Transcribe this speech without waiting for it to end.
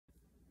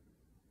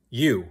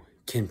You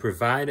can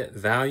provide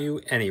value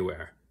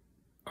anywhere.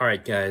 All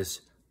right, guys.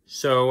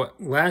 So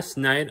last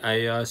night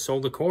I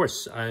sold a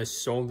course. I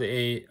sold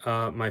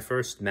my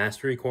first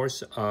mastery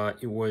course.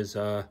 It was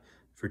for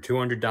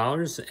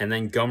 $200, and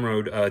then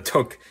Gumroad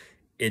took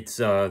its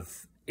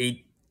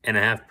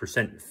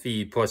 8.5%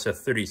 fee plus a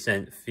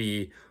 30-cent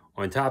fee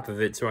on top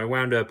of it. So I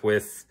wound up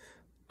with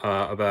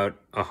about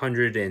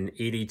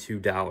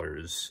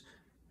 $182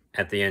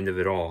 at the end of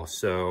it all.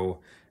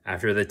 So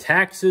after the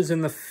taxes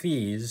and the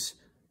fees,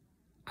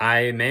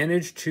 I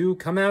managed to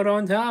come out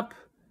on top.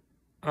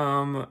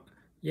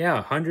 Yeah,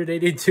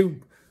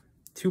 182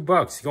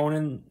 bucks going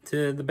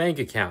into the bank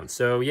account.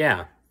 So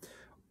yeah,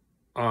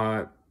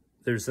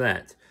 there's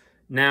that.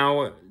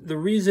 Now, the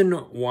reason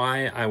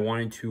why I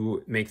wanted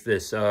to make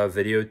this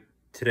video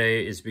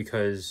today is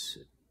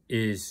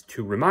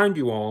to remind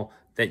you all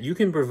that you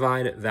can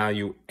provide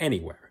value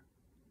anywhere.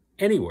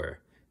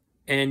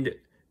 And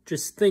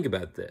just think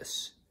about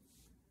this.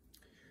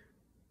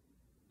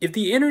 If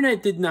the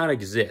internet did not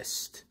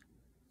exist,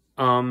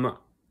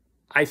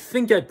 I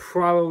think I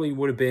probably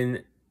would have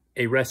been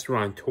a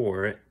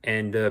restaurateur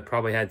and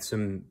probably had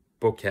some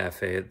book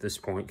cafe at this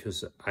point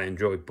because I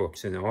enjoy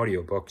books and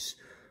audiobooks.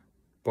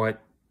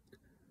 But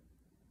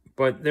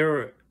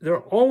there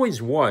always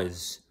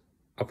was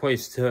a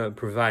place to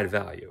provide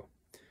value.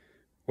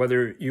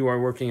 Whether you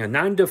are working a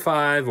 9 to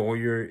 5 or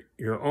you're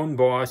your own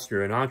boss,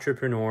 you're an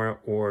entrepreneur,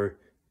 or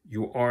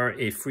you are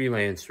a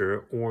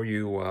freelancer, or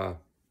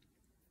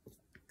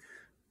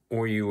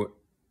you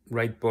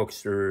write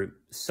books or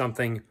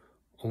something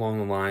along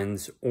the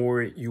lines,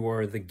 or you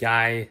are the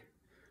guy,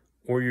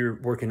 or you're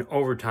working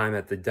overtime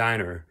at the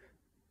diner,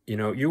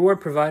 you are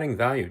providing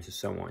value to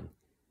someone.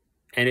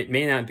 And it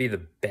may not be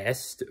the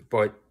best,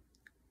 but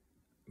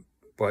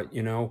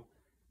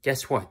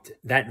guess what?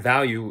 That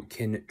value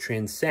can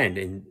transcend,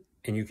 and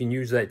you can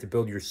use that to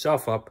build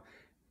yourself up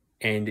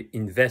and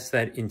invest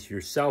that into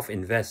yourself,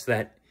 invest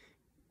that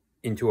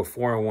into a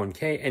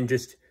 401k, and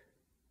just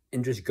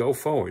go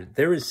forward.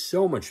 There is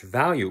so much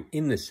value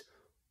in this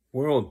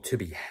world to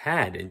be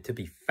had and to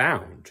be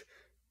found.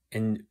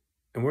 And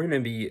we're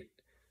going to be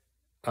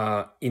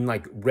in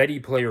like Ready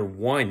Player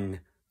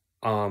One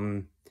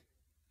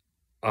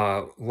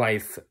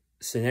life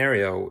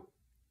scenario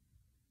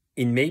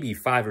in maybe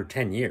 5 or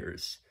 10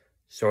 years.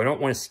 So I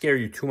don't want to scare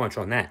you too much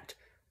on that.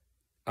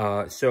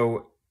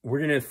 So we're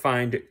going to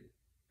find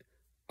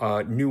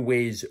new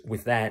ways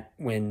with that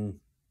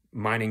when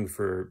mining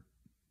for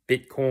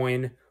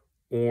Bitcoin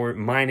or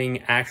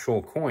mining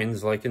actual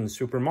coins like in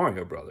Super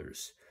Mario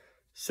Brothers.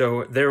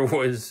 So there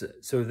is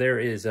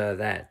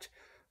that.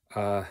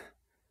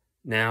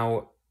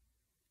 Now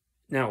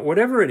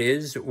whatever it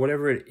is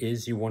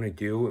you want to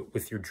do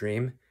with your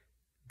dream,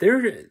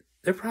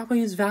 there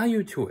probably is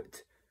value to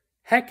it.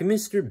 Heck,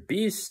 Mr.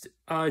 Beast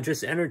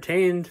just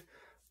entertained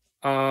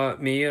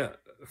me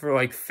for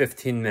like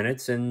 15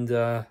 minutes, and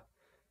I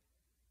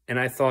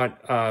thought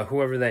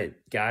whoever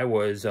that guy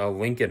was,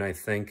 Lincoln, I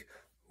think,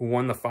 who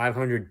won the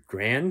 500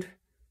 grand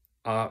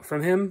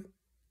from him,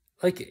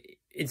 like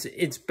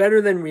it's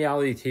better than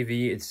reality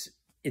TV.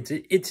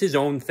 It's his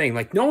own thing.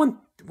 Like, no one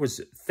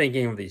was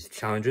thinking of these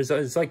challenges.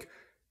 It's like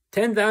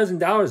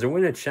 $10,000 to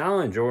win a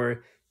challenge,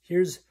 or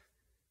here's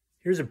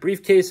a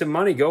briefcase of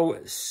money,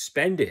 go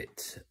spend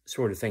it,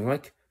 sort of thing.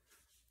 Like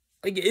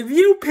if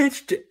you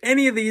pitched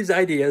any of these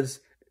ideas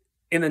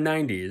in the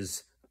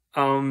 90s,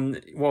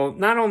 well,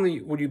 not only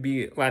would you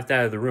be laughed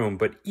out of the room,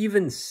 but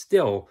even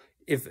still,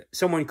 if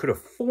someone could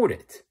afford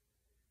it,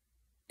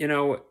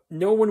 no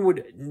one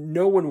would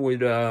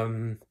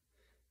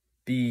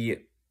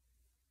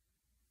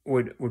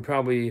would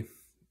probably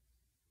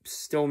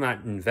still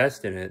not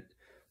invest in it.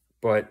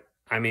 But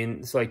I mean,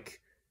 it's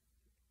like,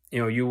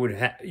 you would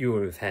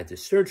have had to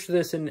search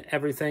this and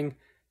everything,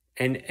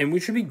 and we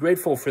should be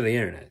grateful for the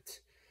internet.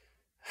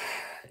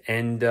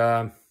 And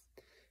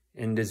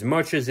as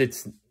much as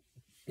it's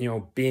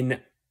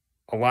been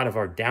a lot of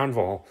our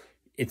downfall,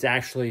 it's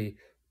actually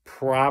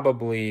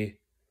probably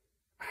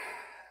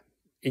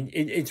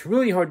it's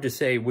really hard to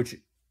say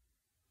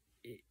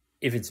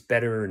if it's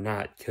better or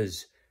not,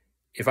 because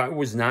if I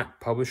was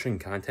not publishing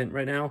content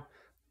right now,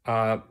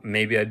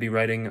 maybe I'd be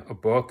writing a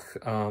book.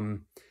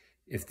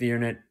 If the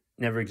internet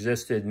never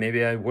existed,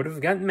 maybe I would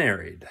have gotten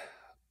married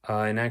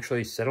and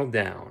actually settled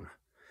down.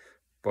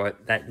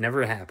 But that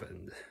never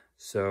happened.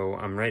 So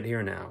I'm right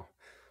here now.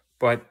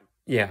 But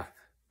yeah,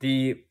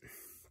 the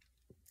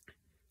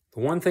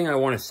one thing I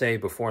want to say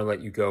before I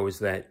let you go is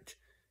that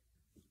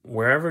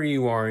wherever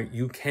you are,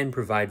 you can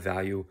provide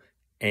value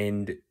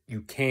and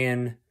you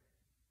can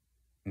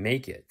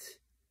make it.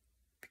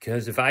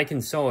 Because if I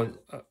can sell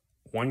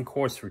one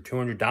course for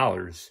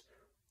 $200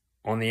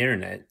 on the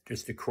internet,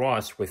 just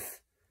across with,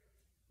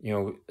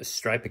 a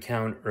Stripe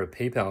account or a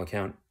PayPal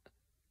account,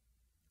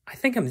 I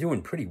think I'm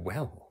doing pretty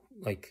well,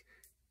 like,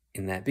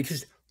 in that.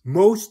 Because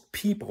most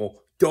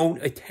people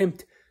don't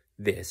attempt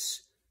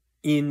this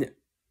in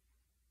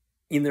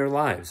their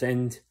lives.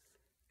 And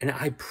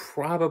I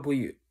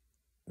probably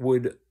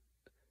would,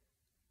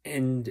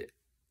 and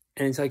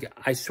And it's like,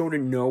 I sort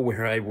of know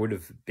where I would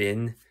have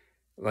been.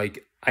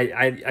 Like,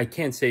 I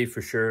can't say for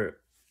sure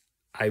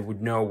I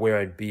would know where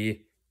I'd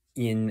be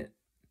in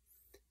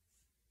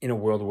a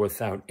world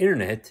without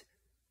internet.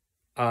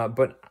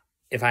 But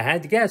if I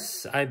had to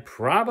guess, I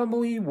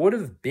probably would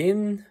have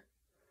been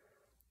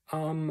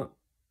a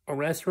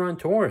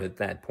restaurateur at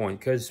that point,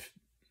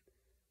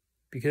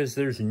 because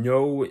there's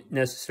no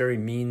necessary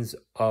means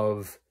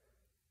of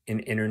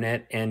an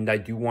internet, and I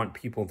do want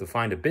people to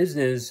find a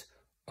business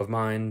of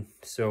mine.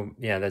 So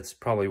yeah, that's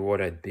probably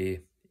what I'd be,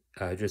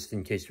 just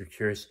in case you're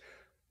curious.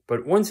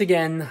 But once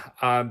again,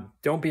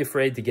 don't be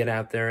afraid to get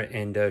out there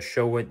and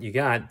show what you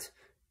got,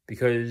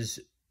 because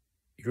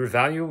your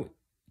value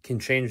can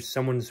change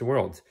someone's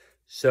world.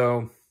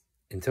 So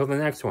until the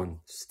next one,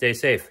 stay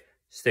safe,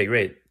 stay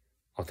great.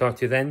 I'll talk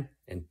to you then,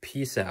 and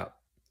peace out.